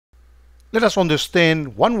let us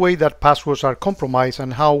understand one way that passwords are compromised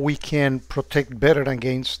and how we can protect better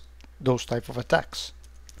against those type of attacks.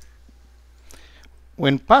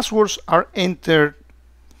 When passwords are entered,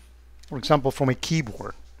 for example, from a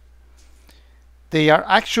keyboard, they are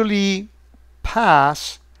actually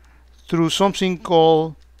passed through something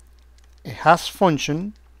called a hash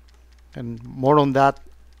function, and more on that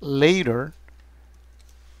later,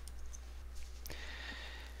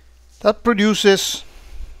 that produces,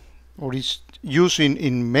 or is used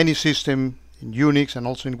in many systems, in Unix and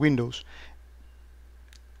also in Windows.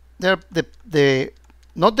 They're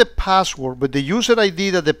not the password, but the user ID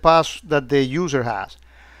that the user has,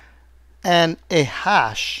 and a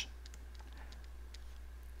hash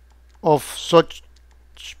of such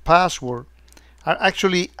password are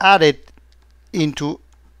actually added into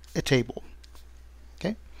a table.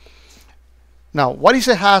 Okay. Now, what is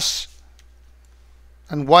a hash,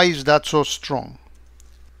 and why is that so strong?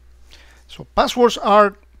 So passwords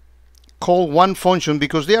are called one function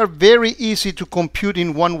because they are very easy to compute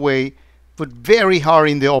in one way, but very hard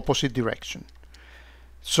in the opposite direction.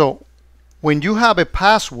 So when you have a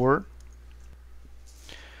password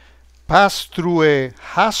passed through a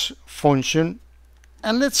hash function,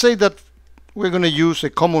 and let's say that we're going to use a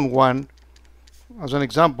common one as an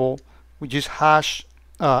example, which is hash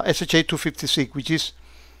SHA-256, which is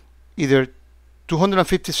either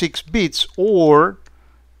 256 bits or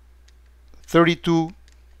 32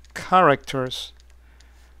 characters,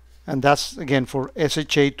 and that's again for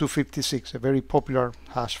SHA-256, a very popular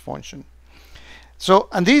hash function. So,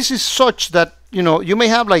 and this is such that, you know, you may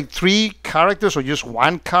have like 3 characters or just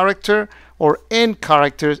 1 character or n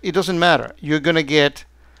characters. It doesn't matter. You're gonna get,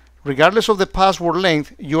 regardless of the password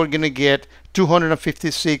length, you're gonna get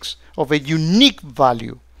 256 of a unique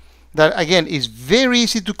value that again is very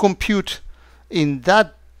easy to compute in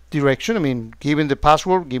that direction. I mean, given the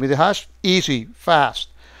password, give me the hash, easy, fast,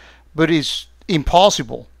 but it's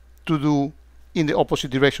impossible to do in the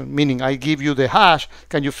opposite direction, meaning I give you the hash,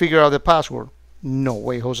 can you figure out the password? No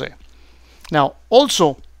way, Jose. Now,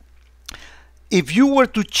 also, if you were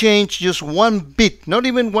to change just 1 bit, not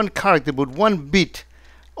even 1 character, but 1 bit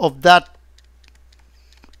of that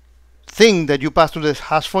thing that you pass to the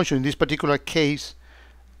hash function, in this particular case,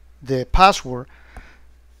 the password,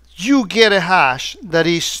 you get a hash that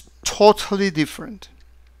is totally different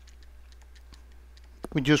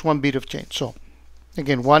with just 1 bit of change. So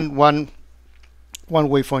again, one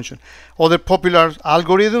way function. Other popular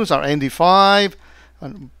algorithms are MD5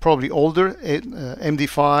 and probably older,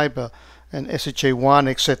 MD5 and SHA1,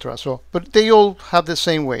 etc. So, but they all have the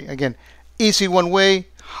same way. Again, easy one way,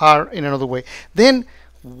 hard in another way. Then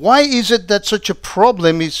why is it that such a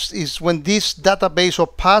problem is when this database or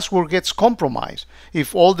password gets compromised?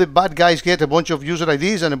 If all the bad guys get a bunch of user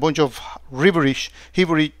IDs and a bunch of gibberish,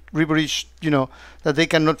 you know, that they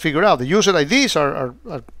cannot figure out. The user IDs are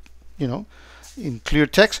you know, in clear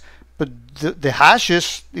text, but the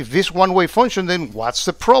hashes, if this one-way function, then what's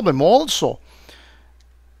the problem also?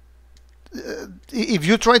 If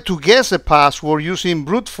you try to guess a password using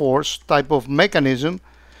brute force type of mechanism,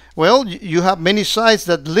 well, you have many sites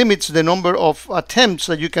that limits the number of attempts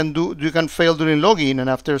that you can do. You can fail during login, and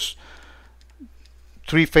after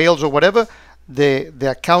 3 fails or whatever, the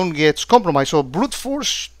account gets compromised. So brute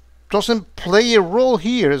force doesn't play a role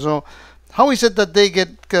here. So how is it that they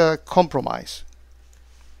get compromised?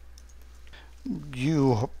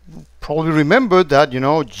 You probably remember that, you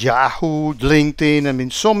know, Yahoo, LinkedIn, I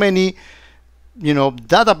mean, so many, you know,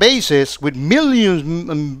 databases with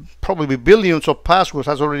millions, probably billions of passwords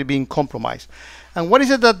has already been compromised. And what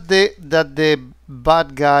is it that the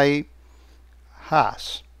bad guy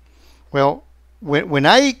has? Well, when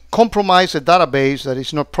I compromise a database that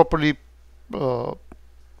is not properly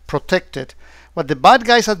protected, what the bad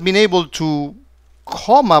guys have been able to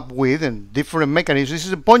come up with and different mechanisms, this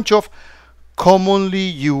is a bunch of commonly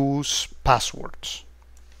used passwords.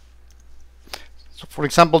 So for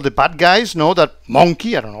example, the bad guys know that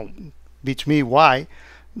monkey, I don't know, beats me why,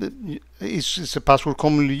 is a password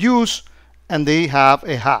commonly used, and they have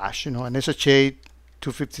a hash, you know, an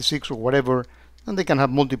SHA-256 or whatever, and they can have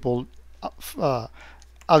multiple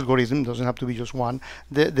algorithm, doesn't have to be just one.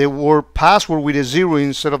 The word password with a 0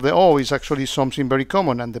 instead of the O is actually something very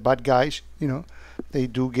common, and the bad guys, you know, they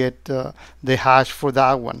do get the hash for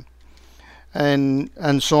that one, and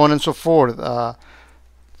so on and so forth. I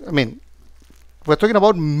mean, we're talking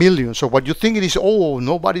about millions. So what you think it is, oh,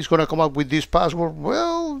 nobody's going to come up with this password.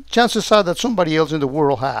 Well, chances are that somebody else in the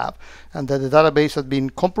world have, and that the database has been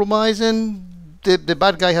compromised, and the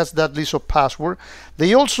bad guy has that list of password.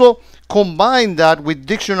 They also combine that with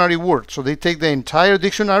dictionary words. So they take the entire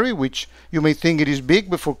dictionary, which you may think it is big,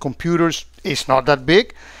 but for computers it's not that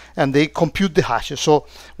big, and they compute the hashes. So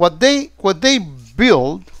what they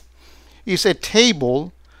build is a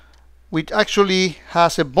table which actually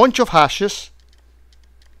has a bunch of hashes,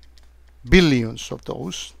 billions of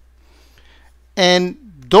those, and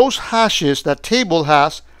those hashes, that table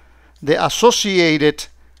has the associated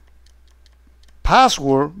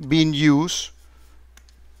password being used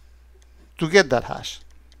to get that hash.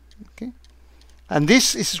 Okay, and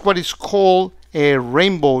this is what is called a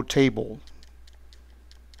rainbow table.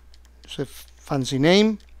 It's a fancy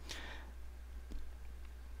name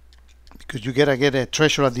because you gotta get a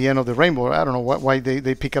treasure at the end of the rainbow. I don't know why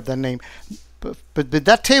they pick up that name, but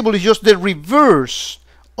that table is just the reverse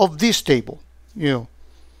of this table.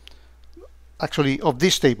 Actually, of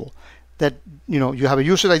this table, that you have a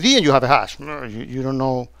user ID and you have a hash. You don't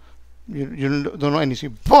know, you don't know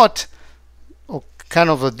anything, but kind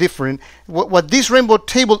of a different. What this rainbow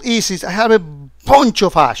table is I have a bunch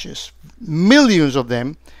of hashes, millions of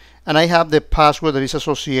them, and I have the password that is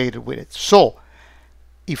associated with it. So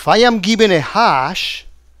if I am given a hash,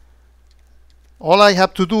 all I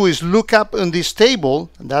have to do is look up in this table,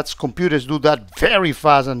 and that's computers do that very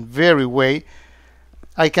fast and very way.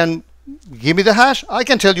 I can give me the hash. I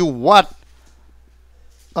can tell you what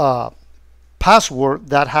password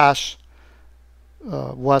that hash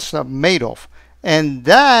was made of, and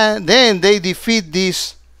then they defeat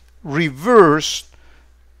this reverse,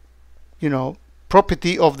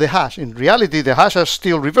 property of the hash. In reality, the hash is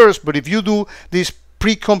still reversed, but if you do this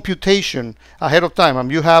pre-computation ahead of time,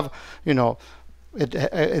 and you have,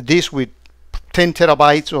 a disk with 10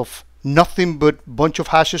 terabytes of nothing but bunch of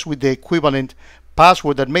hashes with the equivalent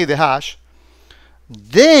password that made the hash,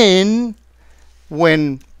 then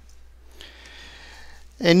when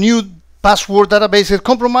a new password database is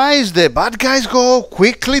compromised, the bad guys go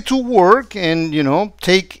quickly to work and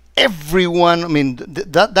take everyone. I mean,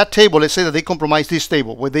 that table, let's say that they compromise this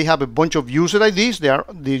table where they have a bunch of user IDs. The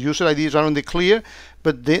user IDs are in the clear,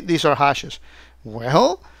 but these are hashes.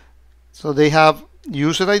 Well, so they have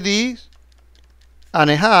user IDs and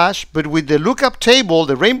a hash, but with the lookup table,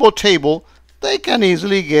 the rainbow table, they can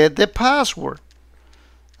easily get the password.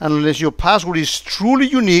 Unless your password is truly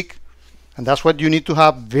unique, and that's what you need to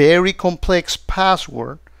have, very complex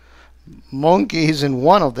password. Monkey isn't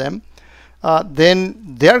one of them.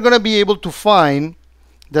 Then they're going to be able to find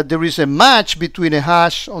that there is a match between a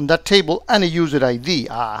hash on that table and a user ID.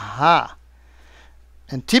 Aha!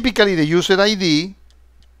 And typically the user ID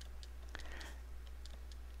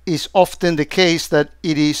is often the case that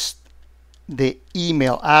it is the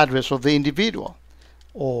email address of the individual.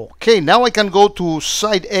 Okay, now I can go to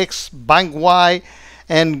site X, bank Y,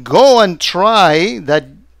 and go and try that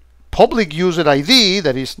public user ID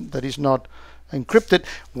that is not encrypted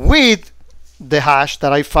with the hash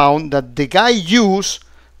that I found that the guy used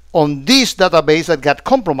on this database that got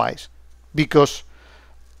compromised, because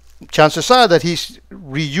chances are that he's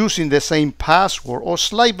reusing the same password or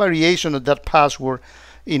slight variation of that password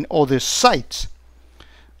in other sites.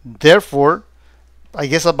 Therefore, I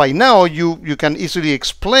guess that by now you can easily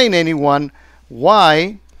explain anyone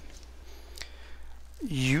why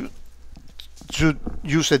you should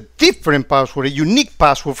use a different password, a unique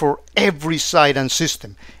password for every site and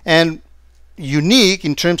system. And unique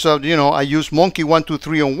in terms of, I use monkey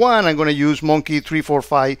 123 on one, I'm going to use monkey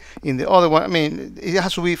 345 in the other one. I mean, it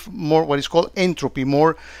has to be more what is called entropy,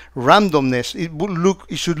 more randomness.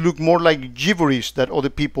 It should look more like gibberish that other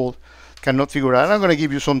people cannot figure out. And I'm going to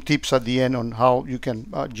give you some tips at the end on how you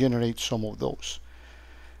can generate some of those.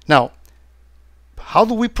 Now, how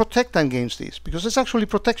do we protect against this? Because it's actually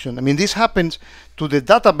protection. I mean, this happens to the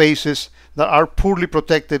databases that are poorly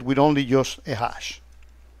protected with only just a hash.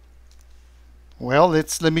 Well,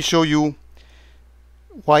 let me show you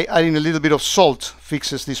why adding a little bit of salt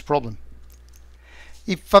fixes this problem.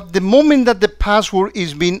 If at the moment that the password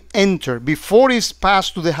is being entered, before it's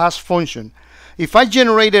passed to the hash function, if I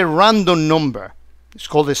generate a random number, it's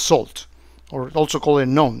called a salt, or also called a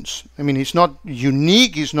nonce. I mean, it's not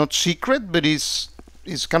unique, it's not secret, but it's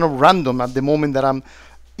kind of random at the moment that I'm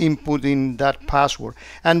inputting that password.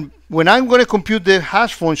 And when I'm going to compute the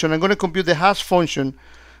hash function, I'm going to compute the hash function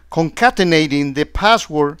concatenating the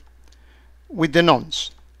password with the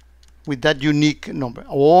nonce, with that unique number.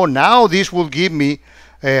 Oh, now this will give me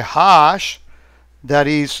a hash that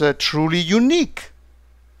is truly unique.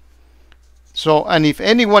 So, and if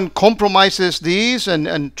anyone compromises these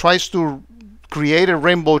and tries to create a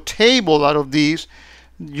rainbow table out of these,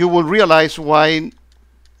 you will realize why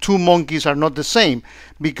two monkeys are not the same,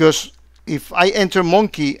 because if I enter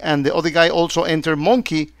monkey and the other guy also enter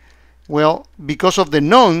monkey, well, because of the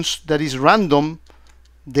nonce that is random,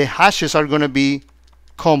 the hashes are going to be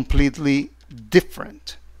completely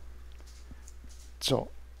different. So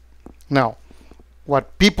now,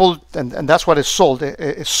 what people, and that's what a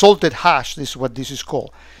salted hash, this is what this is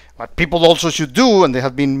called. What people also should do, and there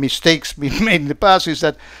have been mistakes being made in the past, is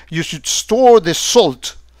that you should store the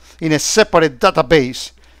salt in a separate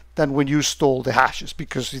database than when you store the hashes,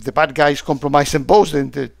 because if the bad guys compromise them both,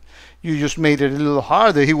 then you just made it a little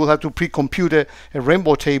harder. He will have to pre-compute a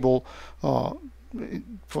rainbow table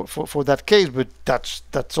for that case, but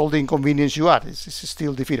that's all the inconvenience you add. It's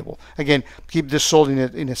still defeatable. Again, keep the salt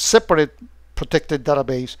in a separate protected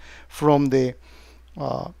database from the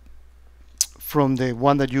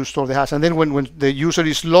one that you store the hash. And then when the user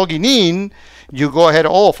is logging in, you go ahead,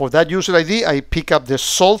 for that user ID, I pick up the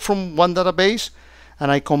salt from one database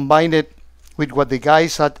and I combine it with what the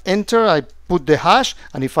guys had entered. I put the hash,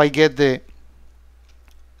 and if I get I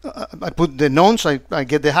put the nonce, I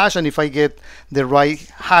get the hash, and if I get the right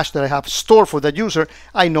hash that I have stored for that user,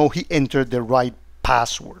 I know he entered the right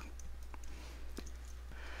password.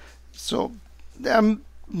 So there are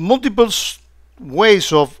multiple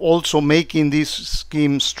ways of also making this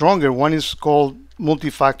scheme stronger. One is called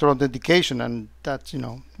multi-factor authentication, and that's,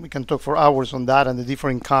 we can talk for hours on that and the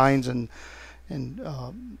different kinds and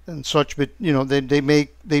such, but they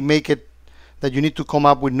make it that you need to come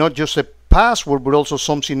up with not just a password but also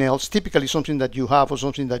something else, typically something that you have or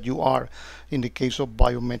something that you are in the case of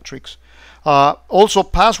biometrics. Also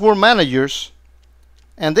password managers,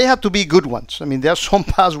 and they have to be good ones. I mean, there are some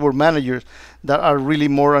password managers that are really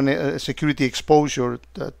more on a security exposure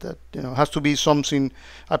that has to be something.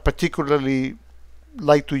 I particularly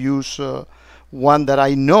like to use one that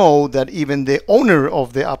I know that even the owner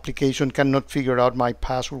of the application cannot figure out my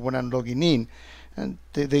password when I'm logging in, and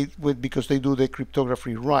because they do the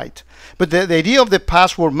cryptography right. But the idea of the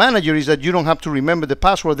password manager is that you don't have to remember the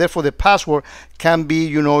password. Therefore, the password can be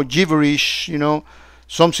gibberish,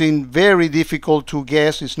 something very difficult to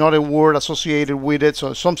guess. It's not a word associated with it,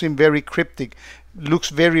 so something very cryptic, looks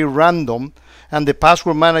very random, and the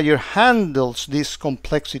password manager handles this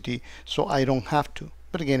complexity, so I don't have to.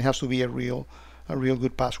 But again, it has to be a real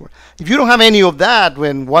good password. If you don't have any of that,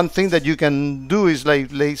 when one thing that you can do is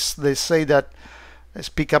let's say that, let's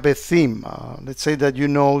pick up a theme. Let's say that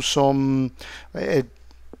some,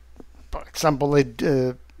 for example,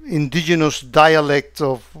 indigenous dialect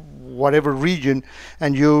of whatever region,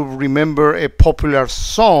 and you remember a popular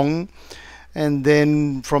song, and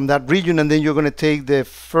then from that region, and then you're going to take the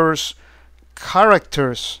first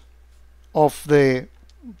characters of the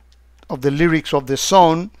lyrics of the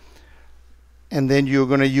song, and then you're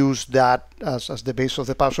going to use that as the base of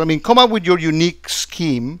the password. I mean, come up with your unique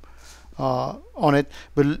scheme on it,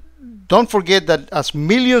 but don't forget that as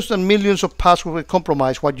millions and millions of passwords are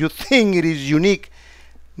compromised, what you think it is unique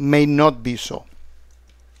may not be so.